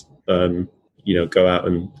and, go out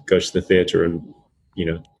and go to the theater and,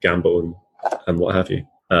 gamble and what have you.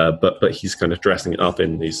 But he's kind of dressing it up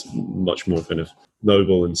in these much more kind of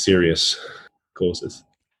noble and serious causes.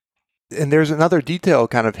 And there's another detail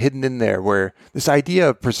kind of hidden in there where this idea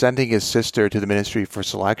of presenting his sister to the ministry for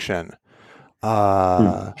selection,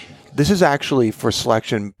 this is actually for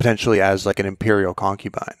selection potentially as like an imperial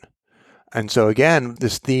concubine. And so again,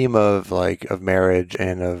 this theme of marriage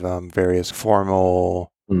and of various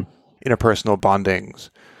formal interpersonal bondings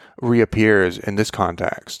reappears in this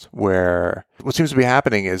context, where what seems to be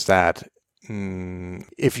happening is that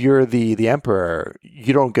if you're the emperor,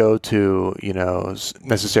 you don't go to,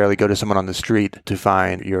 necessarily go to someone on the street to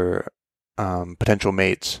find your potential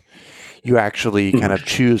mates. You actually kind of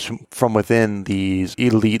choose from within these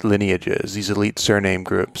elite lineages, these elite surname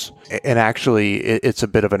groups. And actually, it's a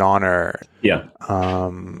bit of an honor. Yeah.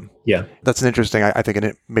 That's an interesting, I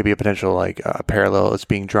think, maybe a potential a parallel that's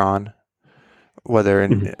being drawn, whether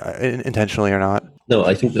intentionally or not. No,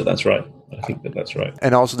 I think that's right.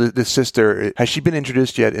 And also, the sister, has she been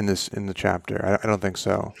introduced yet in the chapter? I don't think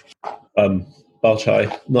so.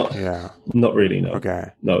 Balchai, not really. No.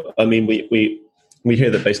 Okay. No, I mean we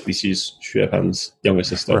hear that basically she's Xue Pan's younger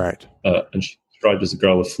sister, right? And she's described as a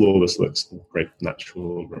girl of flawless looks and great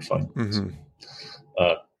natural refinement.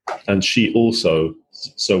 And she also,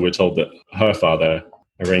 so we're told that her father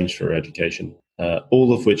arranged for her education,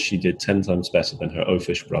 all of which she did 10 times better than her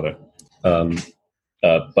oafish brother.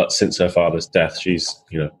 But since her father's death, she's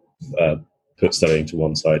put studying to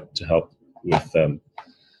one side to help with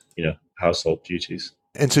household duties.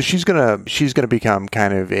 And so she's gonna become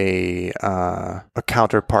kind of a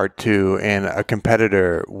counterpart to and a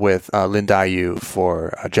competitor with Lin Daiyu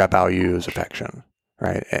for Jia Baoyu's affection,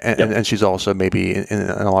 right? And she's also maybe in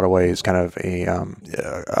a lot of ways kind of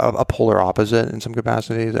a polar opposite in some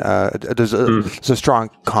capacities. There's a strong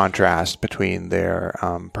contrast between their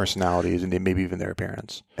personalities and maybe even their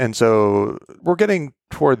appearance. And so we're getting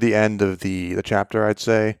toward the end of the chapter, I'd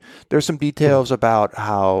say. There's some details about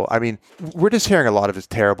how, we're just hearing a lot of his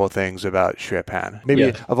terrible things about Xue Pan.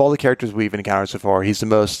 Maybe of all the characters we've encountered so far, he's the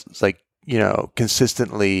most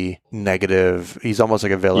consistently negative. He's almost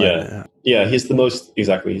like a villain. Yeah, he's the most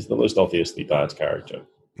obviously bad character.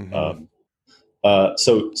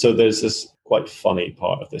 So there's this quite funny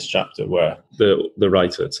part of this chapter where the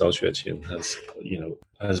writer Cao Xueqin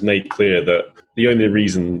has made clear that the only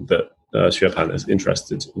reason that Xue Pan is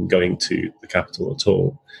interested in going to the capital at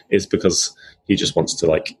all is because he just wants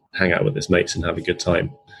to hang out with his mates and have a good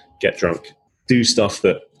time, get drunk, do stuff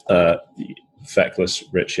that feckless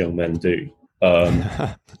rich young men do.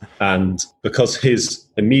 And because his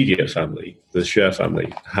immediate family, the Xue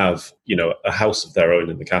family, have a house of their own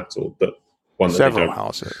in the capital, but one that several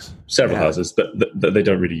houses that they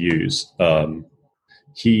don't really use.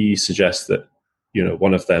 He suggests that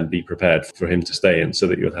one of them be prepared for him to stay in, so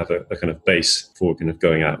that you'll have a kind of base for kind of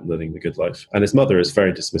going out and living the good life. And his mother is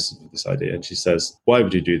very dismissive of this idea, and she says, "Why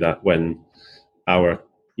would you do that when our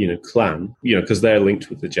clan, because they're linked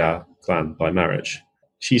with the Jia clan by marriage?"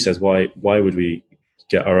 She says, "Why would we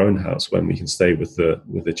get our own house when we can stay with the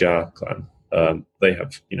Jia clan. They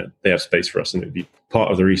have space for us, and it would be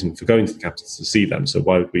part of the reason for going to the capital to see them. So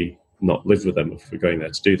why would we not live with them if we're going there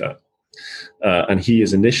to do that? And he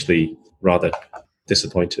is initially rather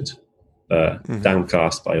disappointed,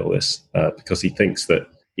 downcast by all this, because he thinks that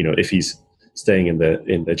if he's staying in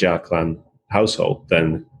the Jia clan household,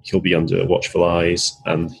 then he'll be under watchful eyes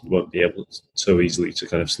and he won't be able so easily to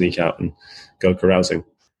kind of sneak out and go carousing.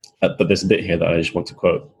 But there's a bit here that I just want to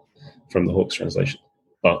quote from the Hawkes translation.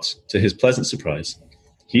 But to his pleasant surprise,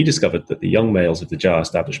 he discovered that the young males of the Jia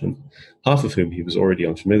establishment, half of whom he was already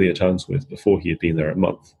on familiar terms with before he had been there a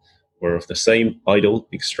month, were of the same idle,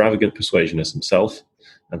 extravagant persuasion as himself,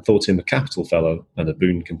 and thought him a capital fellow and a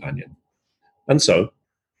boon companion. And so,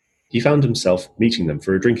 he found himself meeting them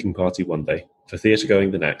for a drinking party one day, for theatre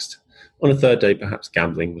going the next, on a third day perhaps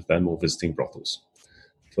gambling with them or visiting brothels.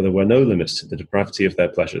 For there were no limits to the depravity of their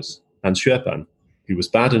pleasures, and Xuepan, who was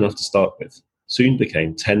bad enough to start with, soon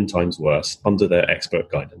became 10 times worse under their expert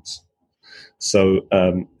guidance. So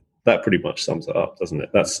that pretty much sums it up, doesn't it?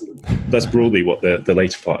 That's broadly what the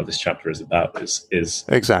later part of this chapter is about. Is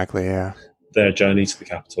exactly, yeah, their journey to the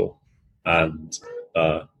capital, and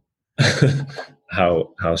how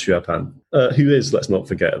Xuepan, who is, let's not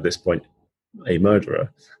forget at this point, a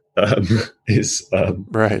murderer, is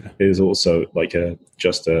also like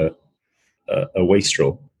just a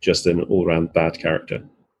wastrel, just an all-round bad character.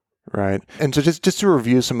 Right. And so just to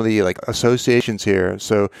review some of the like associations here.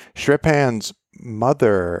 So Xuepan's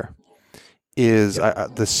mother is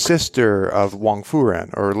the sister of Wang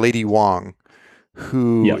Furen, or Lady Wang,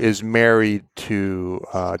 who is married to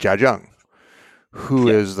Jia Zheng, who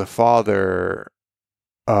is the father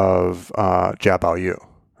of Jia Baoyu,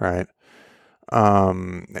 right?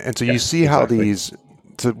 And so you see how these.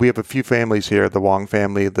 So we have a few families here: the Wang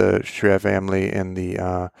family, the Xue family, and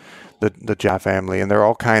the Jia family, and they're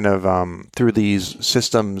all kind of through these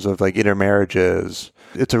systems of like intermarriages.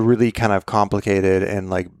 It's a really kind of complicated and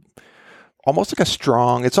like almost like a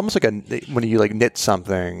strong. It's almost like when you like knit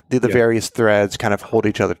something, the various threads kind of hold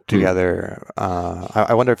each other together.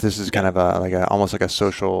 I wonder if this is kind of almost like a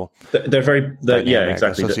social. They're very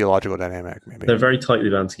exactly a sociological dynamic. Maybe they're very tightly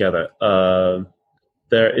bound together.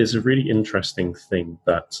 There is a really interesting thing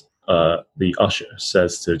that the usher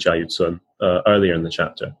says to Jia Yuzun earlier in the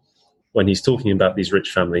chapter, when he's talking about these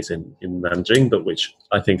rich families in Nanjing, but which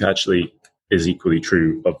I think actually is equally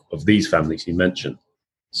true of these families he mentioned.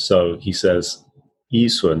 So he says, "Yi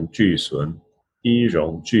sun ju sun, yi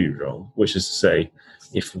rong ju rong," which is to say,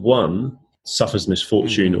 if one suffers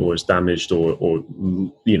misfortune or is damaged or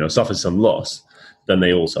suffers some loss, then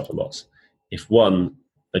they all suffer loss. If one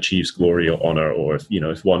achieves glory or honor, or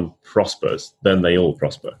if one prospers, then they all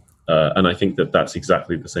prosper. And I think that that's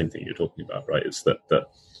exactly the same thing you're talking about, right? It's that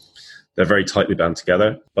they're very tightly bound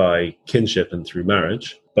together by kinship and through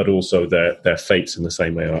marriage, but also their fates in the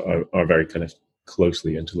same way are very kind of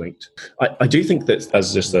closely interlinked. I do think that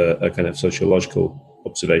as just a kind of sociological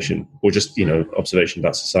observation, or just observation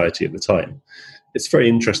about society at the time, it's very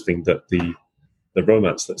interesting that the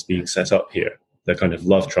romance that's being set up here, the kind of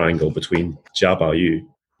love triangle between Jia Baoyu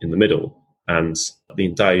in the middle and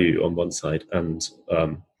Lin Daiyu on one side and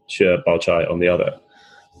Xue Baochai on the other,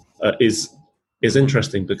 is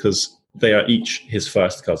interesting because they are each his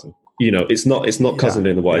first cousin. It's not cousin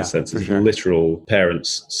in the wide sense. It's literal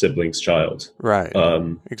parents, siblings, child. Right.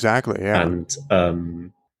 Exactly. Yeah.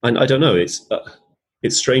 And I don't know.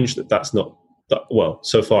 It's strange that that's not well.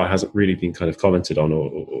 So far, hasn't really been kind of commented on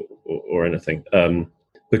or anything.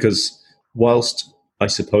 Because whilst I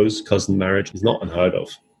suppose cousin marriage is not unheard of,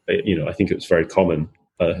 I think it was very common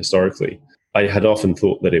historically. I had often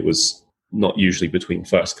thought that it was not usually between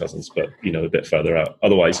first cousins, but a bit further out.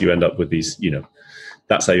 Otherwise, you end up with these.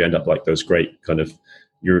 That's how you end up like those great kind of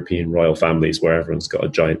European royal families where everyone's got a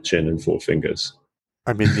giant chin and 4 fingers.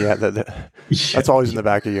 I mean, that's always in the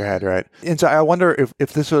back of your head, right? And so I wonder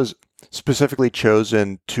if this was specifically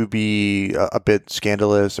chosen to be a bit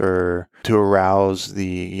scandalous or to arouse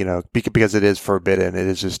the, because it is forbidden, it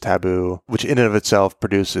is just taboo, which in and of itself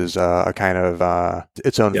produces a kind of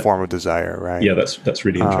its own form of desire, right? Yeah, that's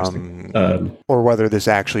really interesting. Or whether this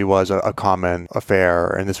actually was a common affair,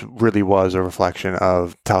 and this really was a reflection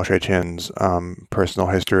of Tao Shui-chin's personal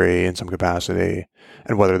history in some capacity,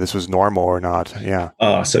 and whether this was normal or not. Yeah.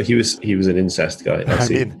 So he was an incest guy. I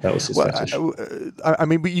see. That was his fetish. I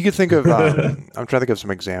mean, but you could think of. I'm trying to think of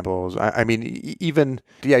some examples. I mean, even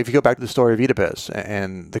if you go back to the story of Oedipus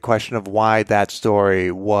and the question of why that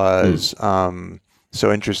story was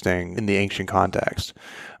so interesting in the ancient context,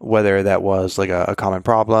 whether that was like a common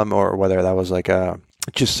problem or whether that was like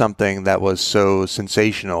just something that was so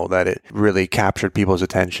sensational that it really captured people's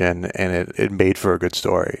attention, and it made for a good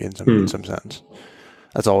story in some sense.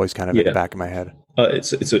 That's always kind of in the back of my head.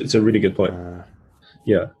 It's a really good point.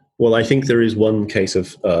 Yeah. Well, I think there is one case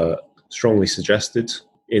of strongly suggested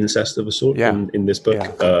incest of a sort in this book.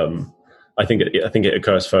 Yeah. I think it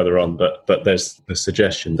occurs further on, but there's the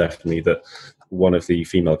suggestion definitely that one of the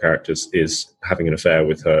female characters is having an affair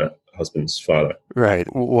with her husband's father. Right.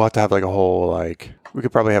 We'll have to have like a whole we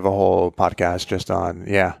could probably have a whole podcast just on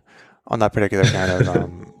that particular kind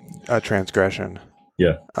of transgression.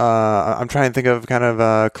 Yeah. I'm trying to think of kind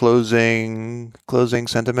of closing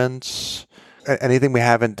sentiments. Anything we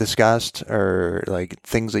haven't discussed, or like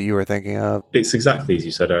things that you were thinking of? It's exactly as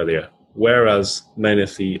you said earlier. Whereas many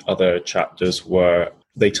of the other chapters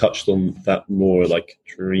they touched on that more like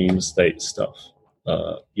dream state stuff.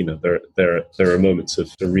 There are moments of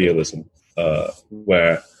surrealism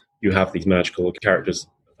where you have these magical characters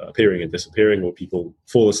appearing and disappearing, or people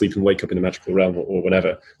fall asleep and wake up in a magical realm, or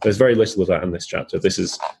whatever. There's very little of that in this chapter. This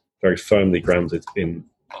is very firmly grounded in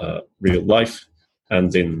real life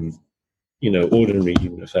and in ordinary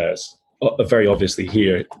human affairs. Very obviously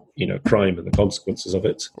here, crime and the consequences of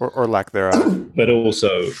it, or lack thereof. But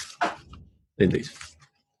also, indeed,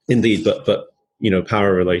 but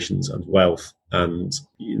power relations and wealth and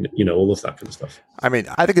all of that kind of stuff. I mean,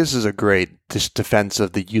 I think this is a great defense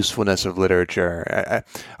of the usefulness of literature.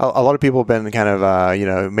 A lot of people have been kind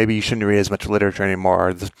of, maybe you shouldn't read as much literature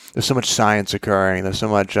anymore. There's so much science occurring. There's so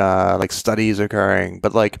much studies occurring.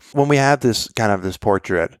 But when we have this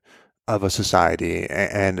portrait of a society,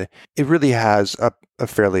 and it really has a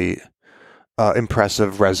fairly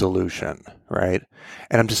impressive resolution, right?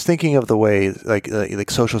 And I'm just thinking of the way like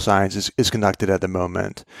social science is conducted at the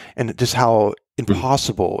moment, and just how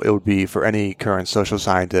impossible it would be for any current social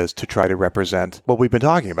scientist to try to represent what we've been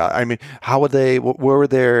talking about. I mean, how would they? Where were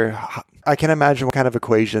there? I can't imagine what kind of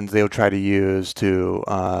equations they would try to use to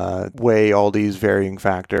weigh all these varying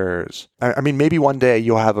factors. I mean, maybe one day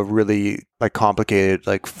you'll have a really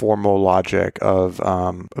complicated formal logic of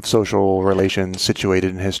social relations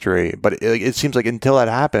situated in history, but it seems like until that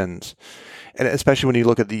happens, and especially when you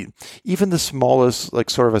look at even the smallest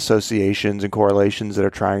sort of associations and correlations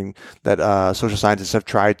that social scientists have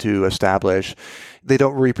tried to establish, they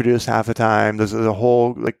don't reproduce half the time. There's a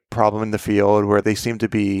whole problem in the field where they seem to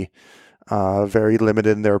be very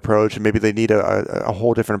limited in their approach, and maybe they need a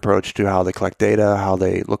whole different approach to how they collect data, how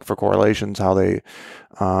they look for correlations, how they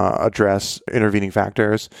address intervening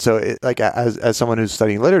factors. So as someone who's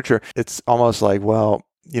studying literature, it's almost like, well,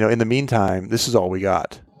 in the meantime, this is all we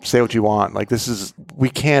got. Say what you want. We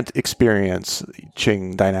can't experience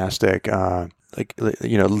Qing dynastic,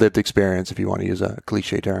 lived experience, if you want to use a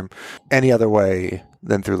cliche term, any other way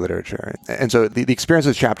than through literature. And so the experience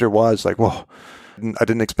of this chapter was well, I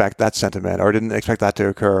didn't expect that sentiment, or I didn't expect that to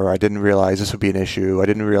occur. I didn't realize this would be an issue. I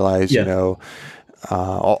didn't realize,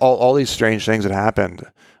 all these strange things that happened.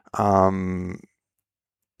 And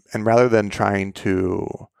rather than trying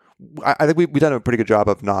to, I think we've done a pretty good job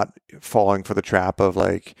of not falling for the trap of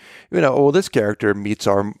this character meets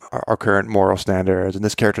our current moral standards, and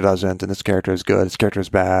this character doesn't, and this character is good, this character is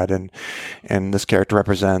bad, and this character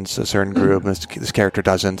represents a certain group, and this character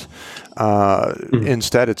doesn't.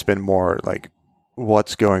 Instead, it's been more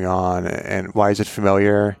what's going on, and why is it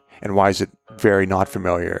familiar, and why is it very not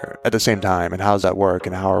familiar at the same time, and how does that work,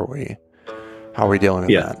 and how are we dealing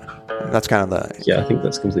with that? And that's kind of I think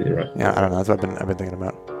that's completely right. Yeah, I don't know. That's what I've been thinking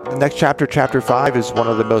about. The next chapter, chapter 5, is one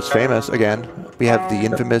of the most famous. Again, we have the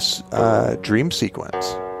infamous dream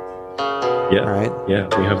sequence. Yeah. Right? Yeah,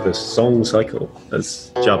 we have this song cycle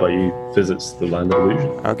as Jia Yu visits the land of illusion.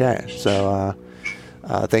 Okay, so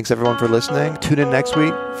thanks everyone for listening. Tune in next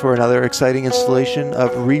week for another exciting installation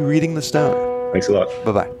of Rereading the Stone. Thanks a lot.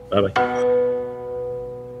 Bye-bye. Bye-bye.